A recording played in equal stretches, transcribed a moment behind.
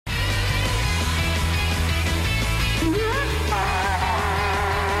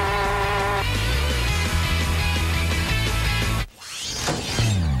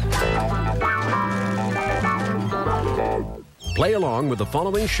Play along with the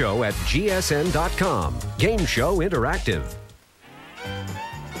following show at gsn.com. Game Show Interactive.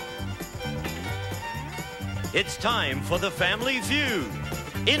 It's time for the Family Feud.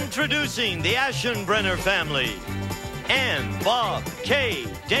 Introducing the Aschenbrener family. Ann, Bob, Kay,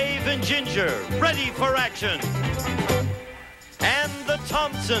 Dave, and Ginger, ready for action. And the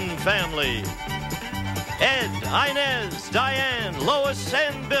Thompson family. Ed, Inez, Diane, Lois,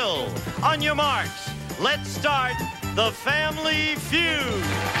 and Bill. On your marks, let's start the Family Feud.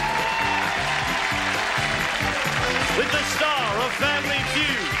 With the star of Family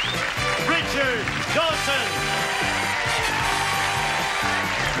Feud, Richard Dawson.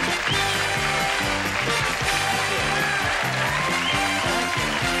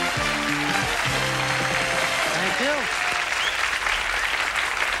 Thank you.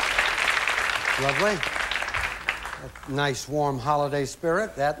 Lovely. A nice, warm holiday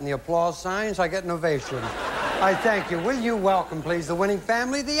spirit. That and the applause signs, I get an ovation. I thank you. Will you welcome, please, the winning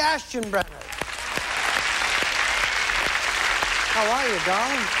family, the Aschenbreners. How are you,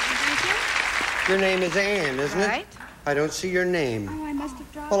 darling? Thank you. Your name is Ann, isn't it? Right. I don't see your name. Oh, I must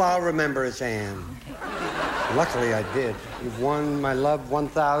have dropped Well, I'll remember it's Ann. Okay. Luckily, I did. You've won, my love,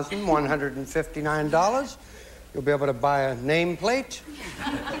 $1,159. You'll be able to buy a nameplate.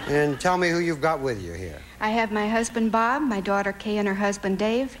 And tell me who you've got with you here. I have my husband, Bob, my daughter, Kay, and her husband,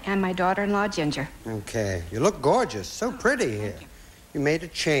 Dave, and my daughter-in-law, Ginger. Okay. You look gorgeous. So pretty here. You made a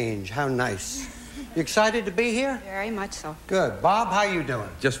change. How nice. You excited to be here? Very much so. Good. Bob, how you doing?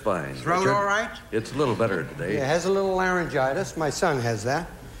 Just fine. Throat Richard? all right? It's a little better today. Yeah, has a little laryngitis. My son has that.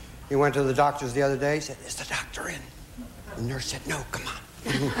 He went to the doctor's the other day. He said, "Is the doctor in?" The nurse said, "No, come on."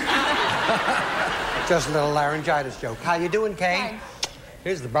 Just a little laryngitis joke. How you doing, Kay? Hi.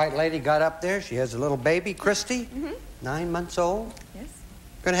 Here's the bright lady got up there. She has a little baby, Christy, 9 months old. Yes.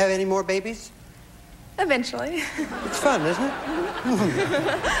 Gonna have any more babies? Eventually. It's fun, isn't it?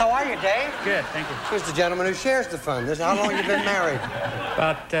 How are you, Dave? Good, thank you. Here's the gentleman who shares the fun. How long have you been married?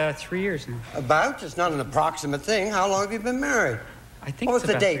 About 3 years now. About? It's not an approximate thing. How long have you been married? I think What was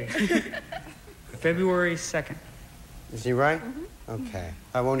it's the date? about 3 years. February 2nd. Is he right? Okay.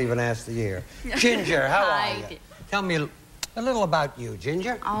 I won't even ask the year. Ginger, how are Hi. you? Tell me a little about you,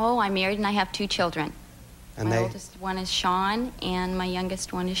 Ginger. Oh, I'm married and I have 2 children. And my they... oldest one is Sean and my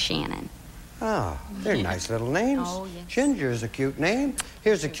youngest one is Shannon. Oh, they're nice little names. Oh, yes. Ginger's a cute name.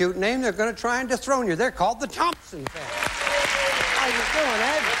 Here's a cute name. They're going to try and dethrone you. They're called the Thompson family. How you doing,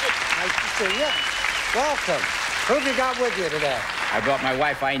 Ed? Nice to see you. Welcome. Who have you got with you today? I brought my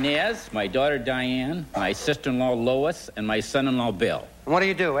wife Inez, my daughter Diane, my sister-in-law Lois, and my son-in-law Bill. And what do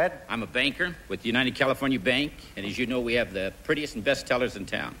you do, Ed? I'm a banker with the United California Bank, and as you know, we have the prettiest and best tellers in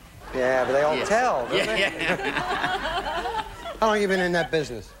town. Yeah, but they all tell, don't they? Yeah. How long have you been in that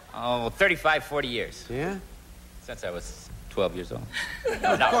business? Oh, 35, 40 years. Yeah? Since I was 12 years old. Of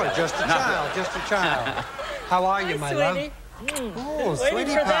course, just a child, just a child. How are you, my love? Oh,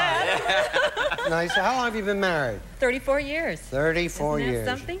 sweetie pie. Nice. How long have you been married? 34 years. 34 Isn't that years.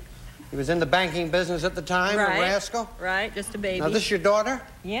 something? He was in the banking business at the time, Right. the rascal. Right, just a baby. Now, this is your daughter?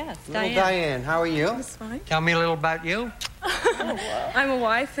 Yes, Little Diane. Diane, how are you? That's fine. Tell me a little about you. I'm a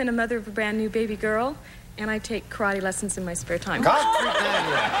wife and a mother of a brand new baby girl, and I take karate lessons in my spare time. God,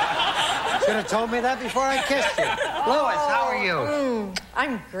 should have told me that before I kissed you. Lois, how are you?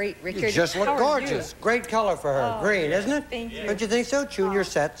 I'm great, Richard. You just look How are gorgeous. Great color for her. Green, isn't it? Thank you. Don't you think so? Tune your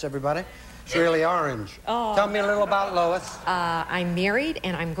sets, everybody. It's really orange. Tell me a little about Lois. I'm married,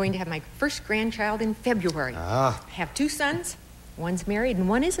 and I'm going to have my first grandchild in February. Ah. I have 2 sons. One's married and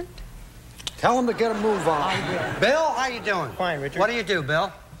one isn't. Tell him to get a move on. Bill, how you doing? Fine, Richard. What do you do,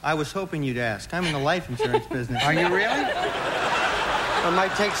 Bill? I was hoping you'd ask. I'm in the life insurance business. Are you really? I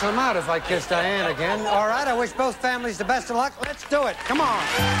might take some out if I kiss Diane again. All right, I wish both families the best of luck. Let's do it. Come on.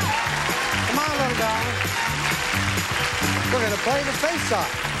 Come on, little darling. We're going to play the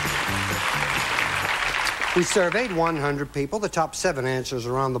face-off. We surveyed 100 people. The top 7 answers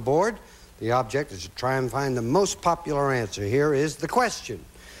are on the board. The object is to try and find the most popular answer. Here is the question.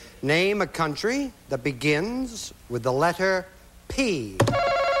 Name a country that begins with the letter P.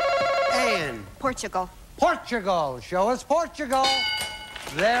 Ann. Portugal. Portugal. Show us Portugal.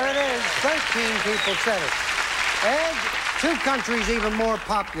 There it is. 13 people said it. Ed, 2 countries even more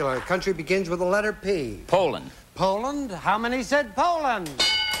popular. A country begins with the letter P. Poland. Poland. How many said Poland?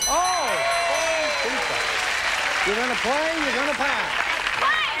 Oh, 4 people. You're going to play, you're going to pass.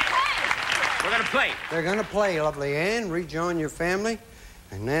 We're going to play. They're going to play, lovely Ann. Rejoin your family.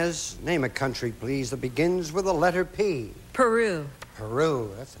 Inez, name a country, please, that begins with the letter P. Peru. Peru.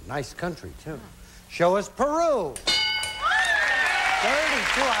 That's a nice country, too. Show us Peru. 32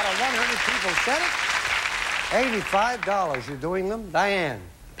 out of 100 people said it. $85. You're doing them? Diane.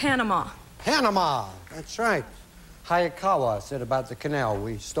 Panama. Panama. That's right. Hayakawa said about the canal.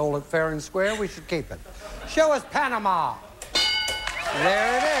 We stole it fair and square. We should keep it. Show us Panama.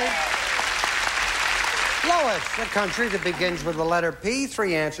 There it is. Lois, a country that begins with the letter P.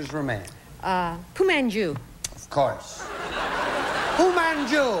 3 answers remain. Pumanju. Of course.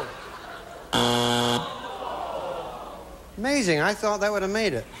 Pumanju. Amazing. I thought that would have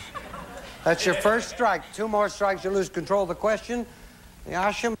made it. That's your first strike. 2 more strikes, you lose control of the question. The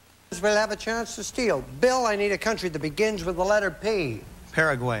Aschenbreners will have a chance to steal. Bill, I need a country that begins with the letter P.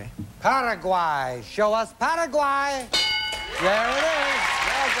 Paraguay. Paraguay. Show us Paraguay. There it is.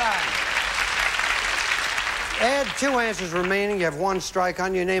 Well done. Ed, 2 answers remaining. You have 1 strike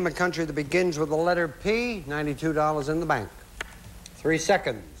on you. Name a country that begins with the letter P. $92 in the bank. 3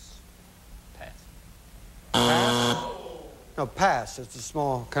 seconds. Pass. Pass? No, pass. It's a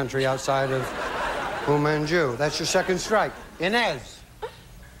small country outside of Pumanju. That's your second strike. Inez.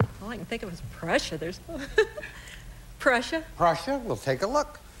 All I can think of is Prussia. There's Prussia. Prussia? We'll take a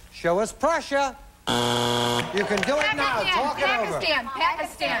look. Show us Prussia. You can do it now. Talk it over.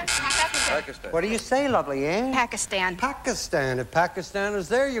 Pakistan. What do you say, lovely Ann? Pakistan. Pakistan. If Pakistan is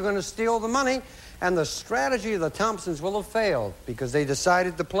there, you're going to steal the money. And the strategy of the Thompsons will have failed because they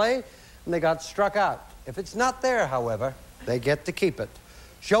decided to play and they got struck out. If it's not there, however, they get to keep it.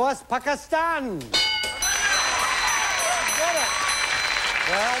 Show us Pakistan. You did it.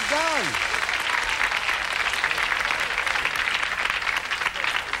 Well done.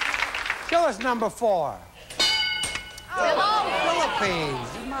 Show us number 4. Philippines.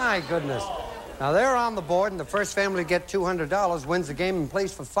 My goodness. Now, they're on the board, and the first family to get $200 wins the game and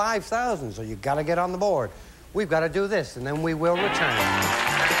plays for $5,000. So you've got to get on the board. We've got to do this, and then we will return.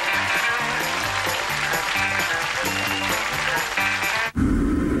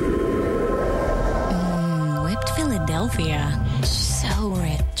 Whipped Philadelphia. So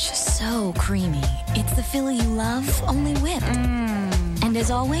rich, so creamy. It's the Philly you love, only whipped. And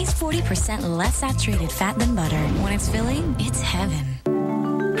as always, 40% less saturated fat than butter. When it's Philly, it's heaven.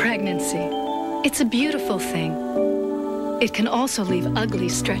 Pregnancy. It's a beautiful thing. It can also leave ugly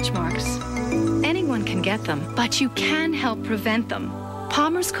stretch marks. Anyone can get them, but you can help prevent them.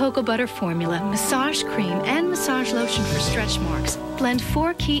 Palmer's Cocoa Butter Formula, Massage Cream, and Massage Lotion for stretch marks blend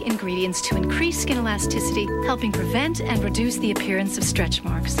 4 key ingredients to increase skin elasticity, helping prevent and reduce the appearance of stretch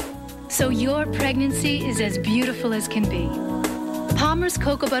marks. So your pregnancy is as beautiful as can be. Palmer's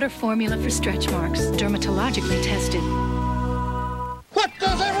Cocoa Butter Formula for stretch marks, dermatologically tested. What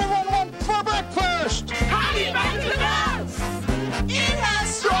does everyone want for breakfast? Honey Buns with Oats! It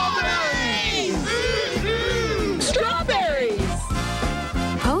has strawberries! Strawberries!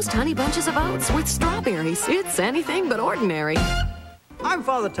 Post Honey Bunches of Oats with strawberries. It's anything but ordinary. I'm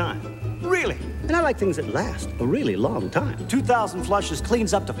Father Time. Really? And I like things that last a really long time. 2,000 flushes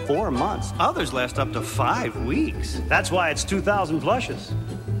cleans up to 4 months. Others last up to 5 weeks. That's why it's 2,000 flushes.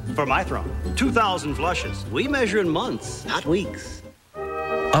 For my throne, 2,000 flushes. We measure in months, not weeks.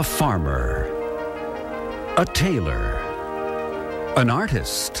 A farmer, a tailor, an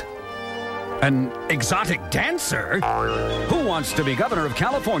artist, an exotic dancer. Who wants to be governor of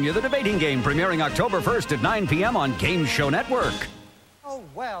California? The debating game premiering October 1st at 9 p.m. on Game Show Network. Oh,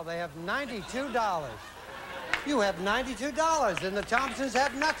 well, they have $92. You have $92, and the Thompsons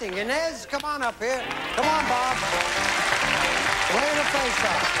have nothing. Inez, come on up here. Come on, Bob. Play the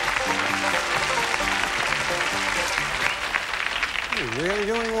face-off. You're really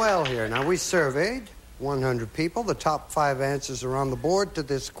doing well here. Now, we surveyed 100 people. The top 5 answers are on the board to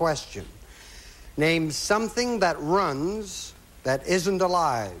this question. Name something that runs that isn't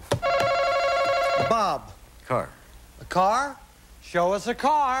alive. Bob. Car. A car? Show us a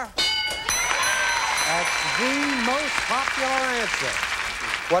car. That's the most popular answer.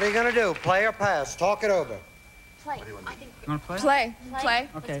 What are you going to do? Play or pass? Talk it over. Play. You want to play? Play.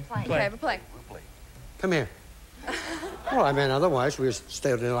 Okay. Okay, but play. Come here. Well, I mean, otherwise we're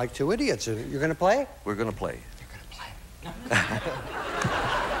staying there like 2 idiots. You're going to play? We're going to play. You're going to play.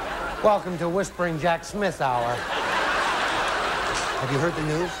 Welcome to Whispering Jack Smith Hour. Have you heard the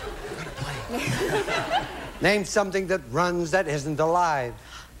news? You're going to play. Name something that runs that isn't alive.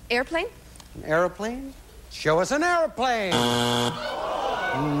 Airplane? An airplane? Show us an airplane.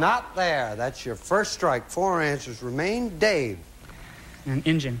 Not there. That's your first strike. 4 answers remain. Dave. An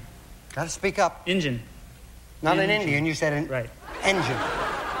engine. Got to speak up. Engine. Not an Indian. You said an engine.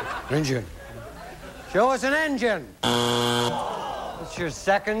 Engine. Show us an engine. That's your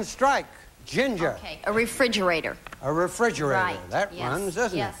second strike. Ginger. Okay, a refrigerator. A refrigerator. Right. That Yes. runs,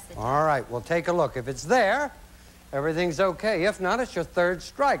 doesn't Yes, it? it All right, we'll take a look. If it's there, Everything's okay. If not, it's your third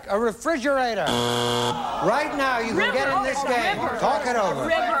strike. A refrigerator. Right now, you can get in this game. Talk it over.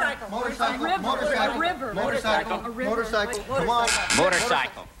 Motorcycle. Come on.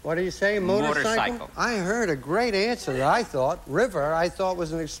 Motorcycle. What do you say, motorcycle? I heard a great answer that I thought, river, I thought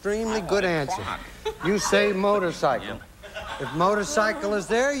was an extremely good answer. You say motorcycle. If motorcycle is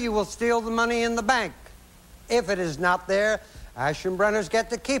there, you will steal the money in the bank. If it is not there, Aschenbrenners get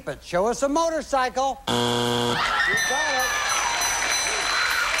to keep it. Show us a motorcycle. You got it.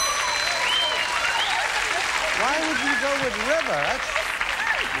 Why would you go with river?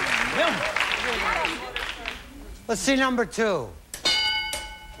 Let's see number 2.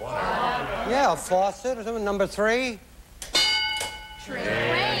 Yeah, a faucet or something. Number 3?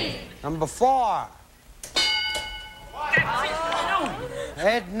 Train. Number 4?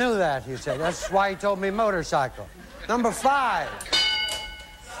 Ed knew that, he said. That's why he told me motorcycle. Number 5?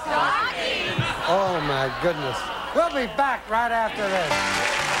 Stocking. Oh, my goodness. We'll be back right after this.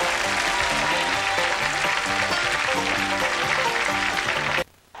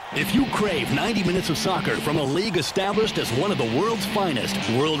 If you crave 90 minutes of soccer from a league established as one of the world's finest,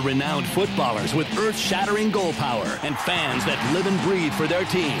 world-renowned footballers with earth-shattering goal power and fans that live and breathe for their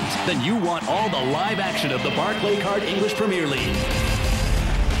teams, then you want all the live action of the Barclaycard English Premier League.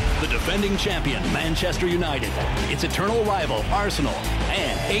 The defending champion, Manchester United, its eternal rival, Arsenal,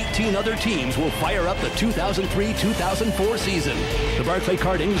 and 18 other teams will fire up the 2003-2004 season. The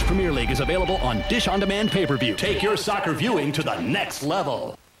Barclaycard English Premier League is available on Dish On Demand pay-per-view. Take your soccer viewing to the next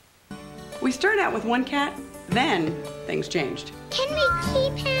level. We started out with one cat, then things changed. Can we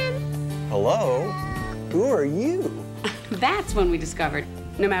keep him? Hello? Who are you? That's when we discovered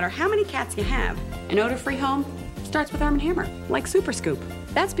no matter how many cats you have, an odor-free home starts with Arm & Hammer, like Super Scoop.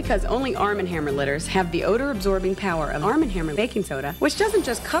 That's because only Arm & Hammer litters have the odor-absorbing power of Arm & Hammer baking soda, which doesn't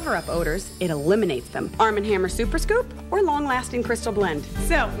just cover up odors, it eliminates them. Arm & Hammer Super Scoop or long-lasting Crystal Blend.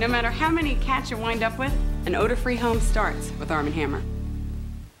 So, no matter how many cats you wind up with, an odor-free home starts with Arm & Hammer.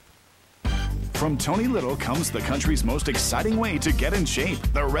 From Tony Little comes the country's most exciting way to get in shape,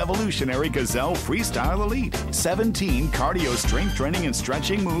 the revolutionary Gazelle Freestyle Elite. 17 cardio, strength training, and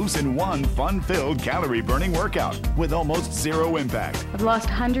stretching moves in one fun-filled, calorie-burning workout with almost zero impact. I've lost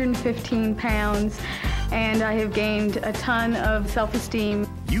 115 pounds, and I have gained a ton of self-esteem.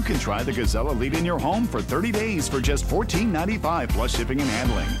 You can try the Gazelle Elite in your home for 30 days for just $14.95 plus shipping and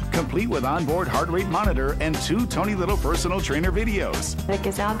handling. Complete with onboard heart rate monitor and 2 Tony Little personal trainer videos. The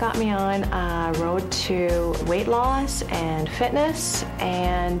Gazelle got me on a road to weight loss and fitness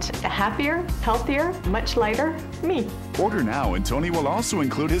and a happier, healthier, much lighter me. Order now and Tony will also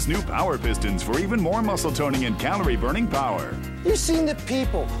include his new Power Pistons for even more muscle toning and calorie burning power. You've seen the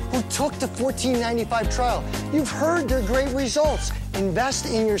people who took the $14.95 trial. You've heard their great results. Invest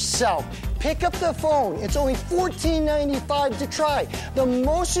in yourself. Pick up the phone. It's only $14.95 to try. The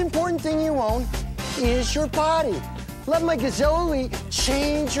most important thing you own is your body. Let my Gazelle Elite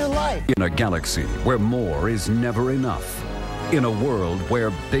change your life. In a galaxy where more is never enough. In a world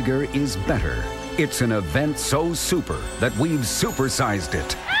where bigger is better. It's an event so super that we've supersized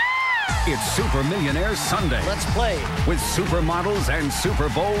it. It's Super Millionaire Sunday. Let's play. With supermodels and Super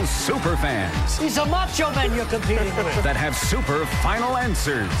Bowl superfans. He's a macho man you're competing with. That have super final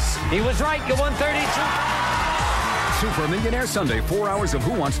answers. He was right. You won 32. Super Millionaire Sunday. 4 hours of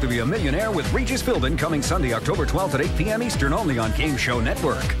Who Wants to Be a Millionaire with Regis Philbin coming Sunday, October 12th at 8 p.m. Eastern, only on Game Show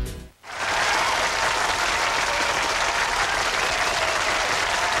Network.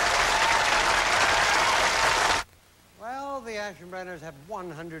 The Aschenbrenners have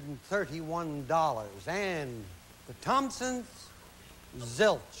 $131, and the Thompsons,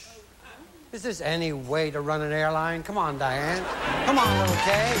 zilch. Is this any way to run an airline? Come on, Diane. Come on, little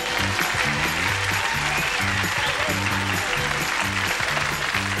Kay.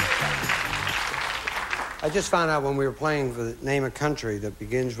 I just found out when we were playing for the Name a Country that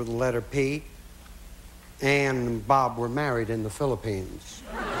begins with the letter P, Ann and Bob were married in the Philippines.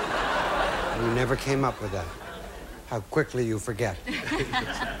 We never came up with that. How quickly you forget.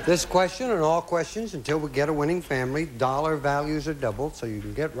 This question and all questions until we get a winning family. Dollar values are doubled, so you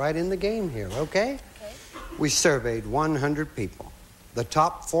can get right in the game here, okay? We surveyed 100 people. The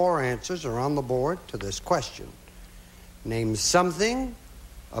top 4 answers are on the board to this question. Name something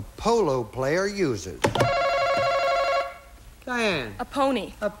a polo player uses. Diane. A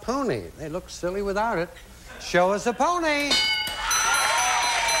pony. A pony. They look silly without it. Show us a pony.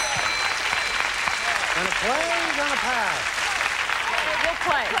 Gonna play, gonna pass. We'll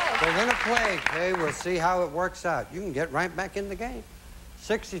play. We're gonna play, okay? We'll see how it works out. You can get right back in the game.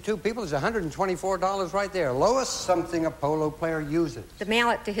 62 people is $124 right there. Lois, something a polo player uses. The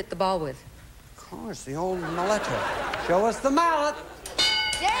mallet to hit the ball with. course, the old malletto. Show us the mallet.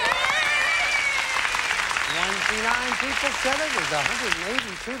 29 people said it was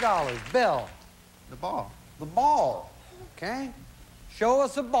 $182. Bill. The ball. The ball. Okay. Show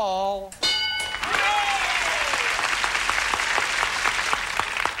us a ball.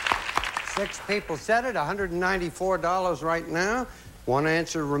 Six people said it, $194 right now. One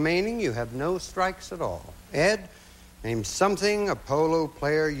answer remaining. You have no strikes at all. Ed, name something a polo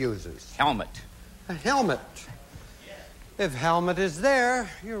player uses. Helmet. A helmet. If helmet is there,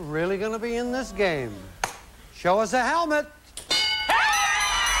 you're really going to be in this game. Show us a helmet. That's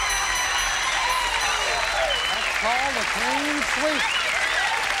called a clean sweep.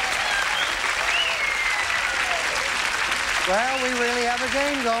 Well, we really have a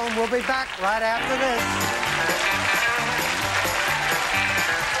game going. We'll be back right after this.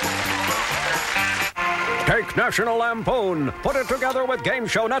 Take National Lampoon, put it together with Game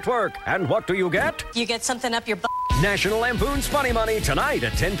Show Network, and what do you get? You get something up your butt. National Lampoon's Funny Money tonight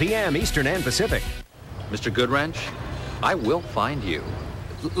at 10 p.m. Eastern and Pacific. Mr. Goodwrench, I will find you.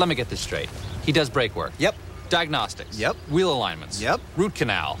 Let me get this straight. He does brake work. Yep. Diagnostics. Yep. Wheel alignments. Yep. Root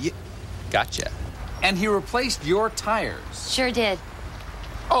canal. Yep. Gotcha. And he replaced your tires. Sure did.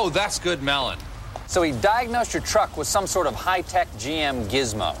 Oh, that's good melon. So he diagnosed your truck with some sort of high-tech GM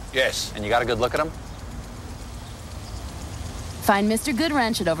gizmo. Yes. And you got a good look at him? Find Mr.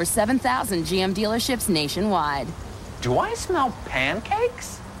 Goodwrench at over 7,000 GM dealerships nationwide. Do I smell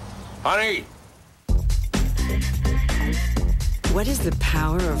pancakes? Honey! What is the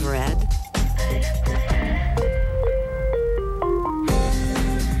power of red?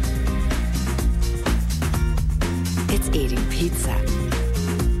 It's eating pizza.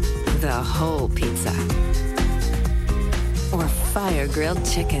 The whole pizza. Or fire-grilled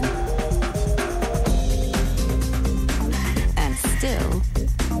chicken. And still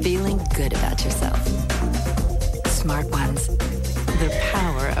feeling good about yourself. Smart ones. The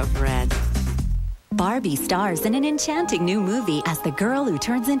power of red. Barbie stars in an enchanting new movie as the girl who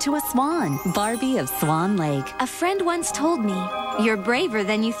turns into a swan, Barbie of Swan Lake. A friend once told me, you're braver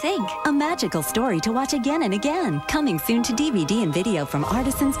than you think. A magical story to watch again and again. Coming soon to DVD and video from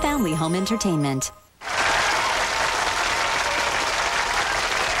Artisans Family Home Entertainment.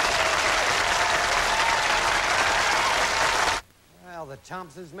 Well, the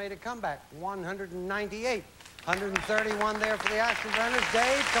Thompsons made a comeback. 198. 131 there for the Aschenbrenners.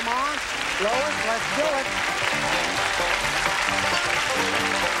 Dave, come on. Lois, let's do it.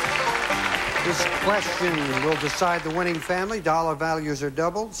 This question will decide the winning family. Dollar values are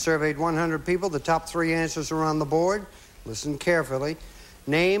doubled. Surveyed 100 people. The top three answers are on the board. Listen carefully.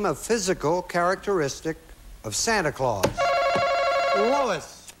 Name a physical characteristic of Santa Claus.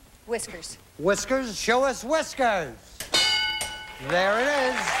 Lois. Whiskers. Whiskers. Show us whiskers. There it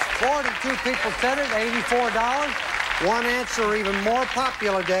is. 42 people said it, $84. One answer even more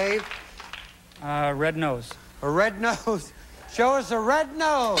popular, Dave. Red nose. A red nose. Show us a red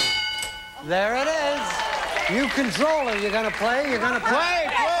nose. There it is. You controller. You're going to play? You're going to play?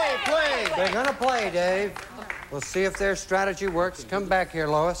 Play. They're going to play, Dave. We'll see if their strategy works. Come back here,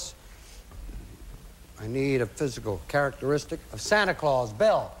 Lois. I need a physical characteristic of Santa Claus.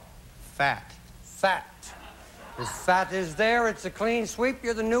 Bill. Fat. Fat. If fat is there, it's a clean sweep.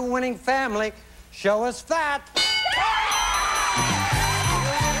 You're the new winning family. Show us fat.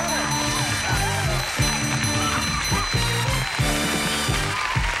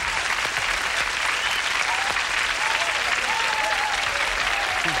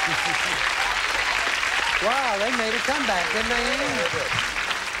 Wow, they made a comeback, didn't they?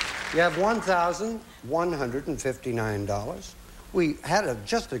 You have $1,159. We had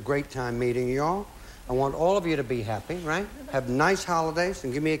just a great time meeting you all. I want all of you to be happy, right? Have nice holidays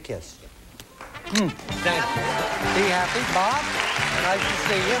and give me a kiss. Thank you. Be happy. Bob, nice to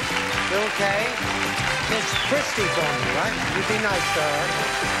see you. Bill Kay. Miss Christie for me, right? You be nice to her.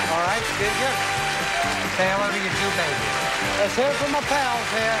 All right, did you? Say hello to your two babies. Let's hear from my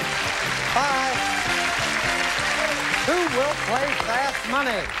pals here. Bye. Who will play Fast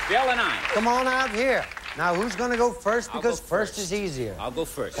Money? Bill and I. Come on out here. Now, who's going to go first? Because first is easier. I'll go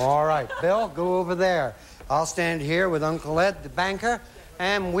first. All right. Bill, go over there. I'll stand here with Uncle Ed, the banker,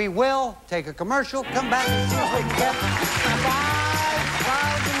 and we will take a commercial, come back and see if we can get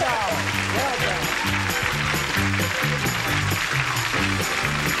 $5,000. Well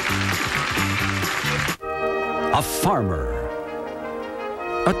done. A farmer,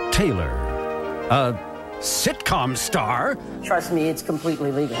 a tailor, a sitcom star. Trust me, it's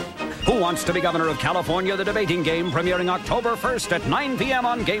completely legal. Who Wants to Be Governor of California? The debating game premiering October 1st at 9 p.m.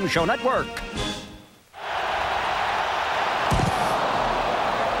 on Game Show Network.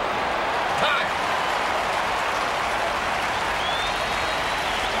 Time.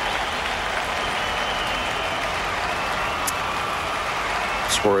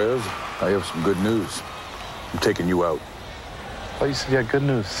 Suarez, I have some good news. I'm taking you out. Oh, you said you had good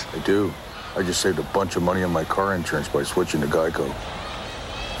news. I do. I just saved a bunch of money on my car insurance by switching to Geico.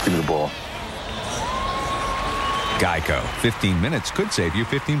 Give me the ball. Geico. 15 minutes could save you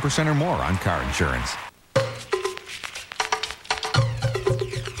 15% or more on car insurance.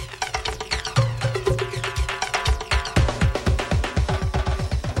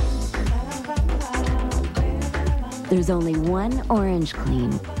 There's only one Orange Clean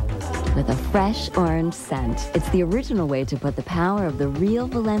with a fresh orange scent. It's the original way to put the power of the real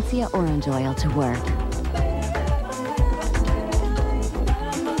Valencia orange oil to work.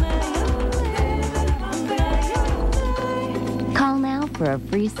 Call now for a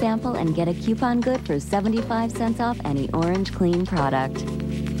free sample and get a coupon good for 75 cents off any Orange Clean product.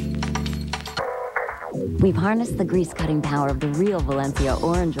 We've harnessed the grease-cutting power of the real Valencia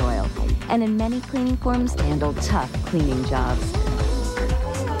orange oil, and in many cleaning forms to handle tough cleaning jobs.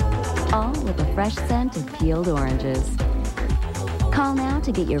 All with a fresh scent of peeled oranges. Call now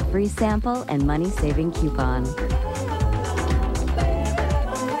to get your free sample and money-saving coupon.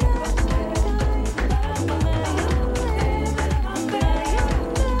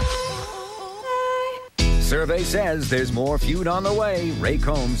 Survey says there's more Feud on the way. Ray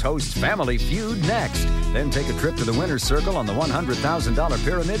Combs hosts Family Feud next. Then take a trip to the winner's circle on the $100,000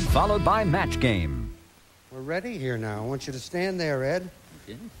 pyramid, followed by Match Game. We're ready here now. I want you to stand there, Ed.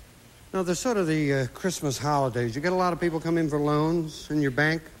 Okay. Now, there's sort of the Christmas holidays. You get a lot of people come in for loans in your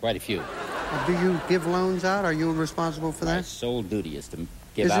bank? Quite a few. Do you give loans out? Are you responsible for that? My sole duty is to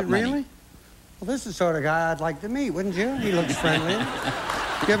give out money. Is it really? Well, this is the sort of guy I'd like to meet, wouldn't you? He looks friendly.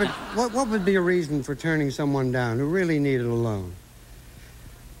 What would be a reason for turning someone down who really needed a loan?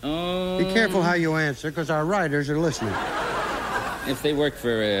 Be careful how you answer, because our writers are listening. If they work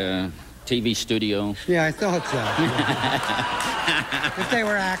for a TV studio. Yeah, I thought so. If they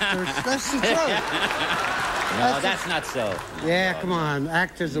were actors. That's the truth. No, that's not so. Yeah, come on.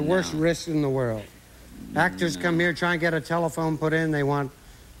 Actors are the worst risk in the world. Actors come here, try and get a telephone put in. They want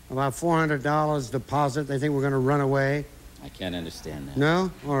about $400 deposit. They think we're going to run away. I can't understand that. No?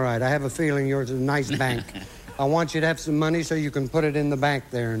 All right. I have a feeling yours is a nice bank. I want you to have some money so you can put it in the bank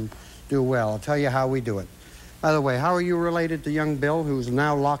there and do well. I'll tell you how we do it. By the way, how are you related to young Bill, who's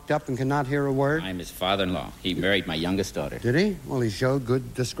now locked up and cannot hear a word? I'm his father-in-law. He married my youngest daughter. Did he? Well, he showed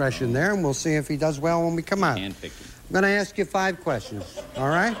good discretion there, and we'll see if he does well when we come out. I'm going to ask you 5 questions, all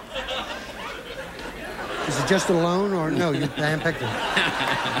right? Is it just a loan, or no, you handpicked him?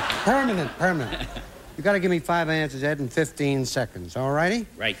 Permanent. You got to give me 5 answers, Ed, in 15 seconds, all righty?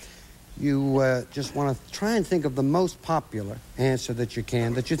 Right. You just want to try and think of the most popular answer that you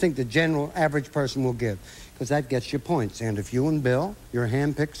can, that you think the general average person will give, because that gets you points. And if you and Bill, your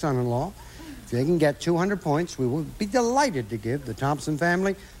hand-picked son-in-law, if they can get 200 points, we will be delighted to give the Thompson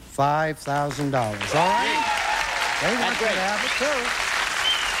family $5,000. All right? They want you to have it, too.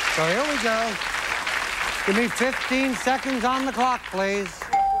 So here we go. Give me 15 seconds on the clock, please.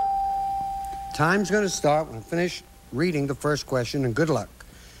 Time's going to start when I finish reading the first question, and good luck.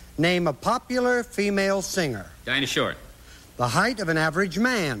 Name a popular female singer. Dinah Shore. The height of an average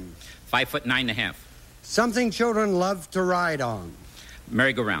man. 5'9.5". Something children love to ride on.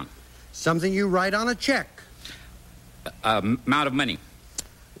 Merry-go-round. Something you write on a check. Amount of money.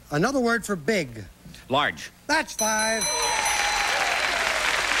 Another word for big. Large. That's 5.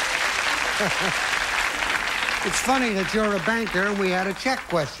 It's funny that you're a banker and we had a check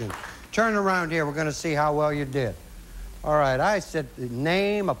question. Turn around here. We're going to see how well you did. All right, I said,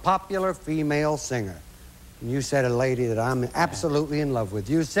 name a popular female singer. And you said a lady that I'm absolutely in love with.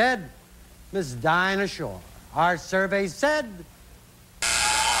 You said Miss Dinah Shore. Our survey said...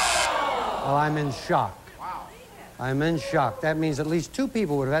 Well, I'm in shock. Wow. I'm in shock. That means at least 2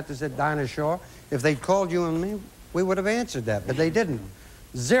 people would have had to say Dinah Shore. If they'd called you and me, we would have answered that, but they didn't.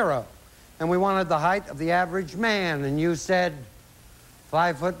 0. And we wanted the height of the average man, and you said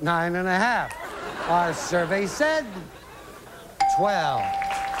 5'9.5". Our survey said 12.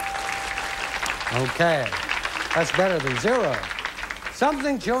 Okay. That's better than 0.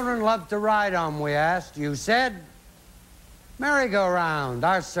 Something children love to ride on, we asked. You said merry-go-round.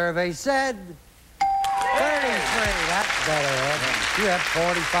 Our survey said 33. That's better, Ed. You have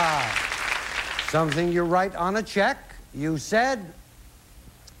 45. Something you write on a check. You said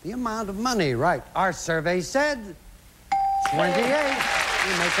the amount of money. Right. Our survey said 28.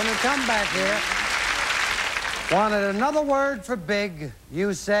 You're making a comeback here. Wanted another word for big.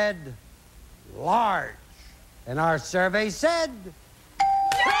 You said large. And our survey said 41.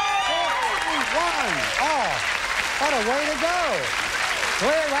 Oh, what a way to go.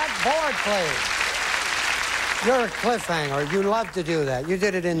 Clear that board, please. You're a cliffhanger. You love to do that. You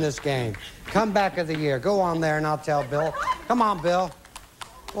did it in this game. Comeback of the year. Go on there and I'll tell Bill. Come on, Bill.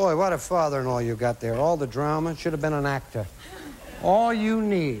 Boy, what a father-in-law you got there. All the drama. Should have been an actor. All you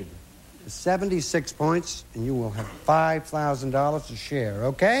need is 76 points, and you will have $5,000 to share,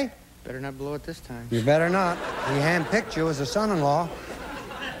 okay? Better not blow it this time. You better not. He handpicked you as a son-in-law.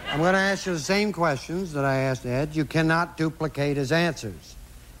 I'm going to ask you the same questions that I asked Ed. You cannot duplicate his answers.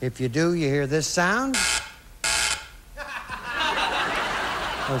 If you do, you hear this sound.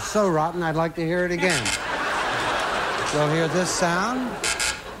 Oh, it's so rotten, I'd like to hear it again. You'll hear this sound.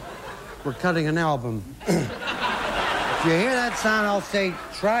 We're cutting an album. If you hear that sound, I'll say,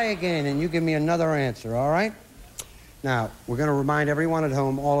 try again, and you give me another answer, all right? Now, we're going to remind everyone at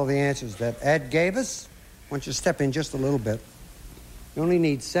home all of the answers that Ed gave us. Why don't you step in just a little bit? You only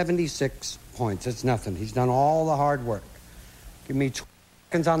need 76 points. It's nothing. He's done all the hard work. Give me 20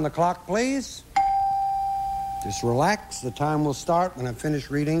 seconds on the clock, please. Just relax. The time will start when I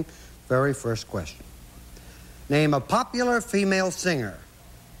finish reading the very first question. Name a popular female singer.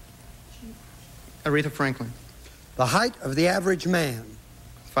 Aretha Franklin. The height of the average man.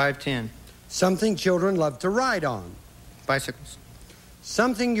 5'10". Something children love to ride on. Bicycles.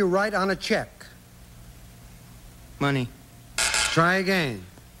 Something you write on a check. Money. Try again.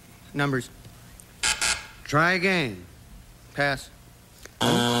 Numbers. Try again. Pass.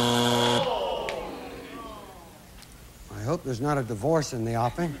 I hope there's not a divorce in the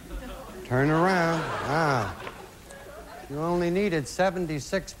offing. Turn around. Ah. You only needed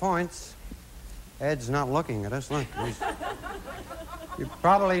 76 points. Ed's not looking at us. Look. You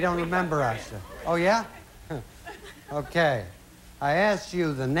probably don't remember us. Oh, yeah? Okay. I asked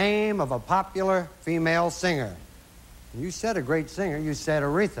you the name of a popular female singer. You said a great singer. You said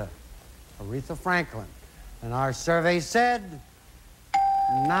Aretha. Aretha Franklin. And our survey said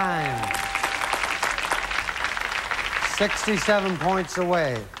 9. 67 points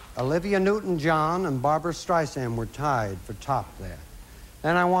away. Olivia Newton-John and Barbra Streisand were tied for top there.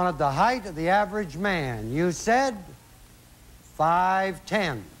 Then I wanted the height of the average man. You said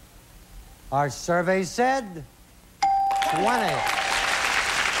 5'10". Our survey said 20.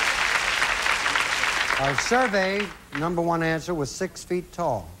 Our survey, number one answer was 6 feet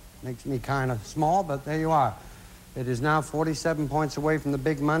tall. Makes me kind of small, but there you are. It is now 47 points away from the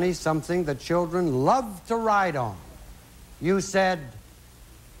big money, something that children love to ride on. You said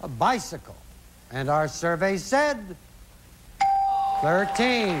a bicycle. And our survey said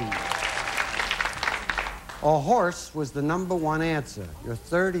 13. A horse was the number one answer. You're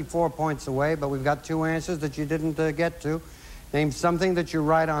 34 points away, but we've got 2 answers that you didn't get to. Name something that you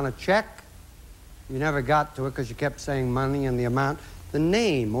write on a check. You never got to it because you kept saying money and the amount. The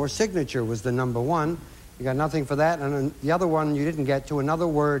name or signature was the number one. You got nothing for that. And the other one you didn't get to, another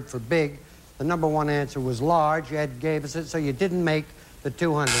word for big. The number one answer was large. Ed gave us it, so you didn't make the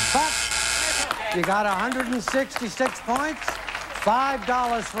 200. But you got 166 points,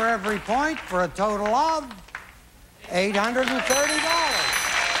 $5 for every point, for a total of $830.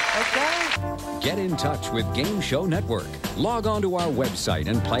 Okay? Get in touch with Game Show Network. Log on to our website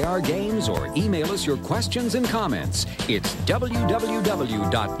and play our games or email us your questions and comments. It's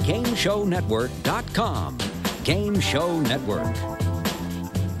www.gameshownetwork.com. Game Show Network.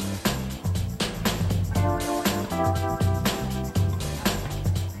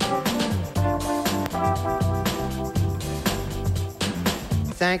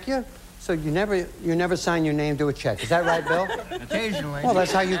 Thank you. So you never sign your name to a check. Is that right, Bill? Occasionally. Well,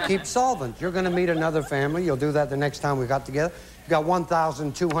 that's how you keep solvent. You're going to meet another family. You'll do that the next time we got together. You got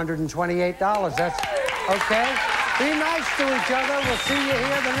 $1,228. That's okay. Be nice to each other. We'll see you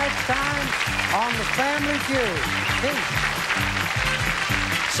here the next time on the Family Feud. Peace.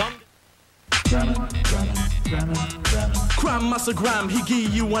 Master Gram, he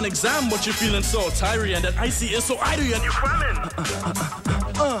give you an exam, but you're feeling so tired and that icy is so idle and you're cramming.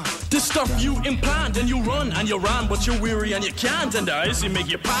 This stuff you implant and you run and you run, but you're weary and you can't, and the icy make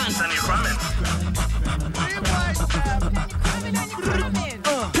your pants and you're cramming.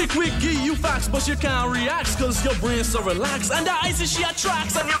 Pickwick give you facts, but you can't react cause your brain's so relaxed, and the icy she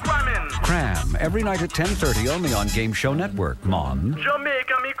attracts and you're cramming. Cram, every night at 10:30 only on Game Show Network, Mon.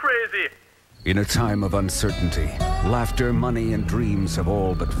 Jamaica me crazy. In a time of uncertainty, laughter, money, and dreams have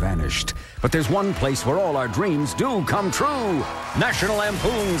all but vanished. But there's one place where all our dreams do come true. National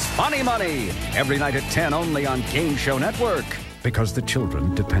Lampoon's Funny Money. Every night at 10 only on Game Show Network. Because the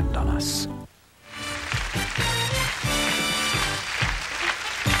children depend on us.